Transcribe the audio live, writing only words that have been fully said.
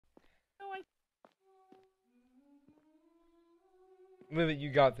Lily, you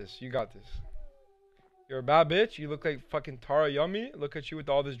got this. You got this. You're a bad bitch. You look like fucking Tara Yummy. Look at you with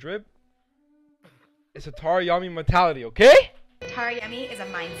all this drip. It's a Tara Yummy mentality, okay? Tara Yummy is a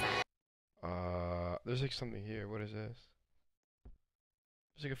mindset. There's like something here. What is this?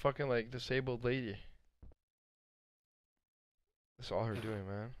 There's like a fucking like disabled lady. That's all her doing,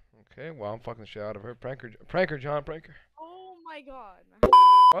 man. Okay, well I'm fucking the shit out of her. Pranker, pranker, John, pranker. Oh my god. What?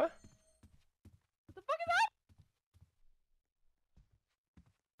 What the fuck is that?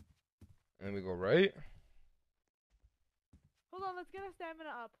 And then we go right. Hold on, let's get our stamina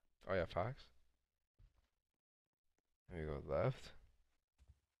up. Oh yeah, facts. And we go left.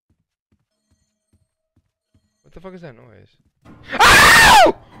 What the fuck is that noise?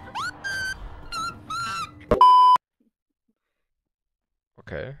 Ow!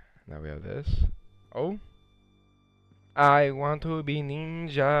 Okay, now we have this. Oh. I want to be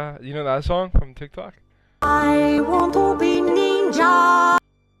ninja. You know that song from TikTok? I want to be ninja.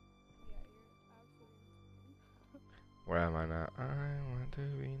 Where am I now? I want to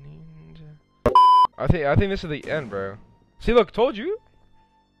be ninja. I think this is the end, bro. See, look, told you.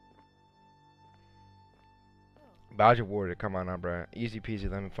 Badge awarded. Come on now, bro. Easy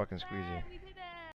peasy, lemon fucking squeezy.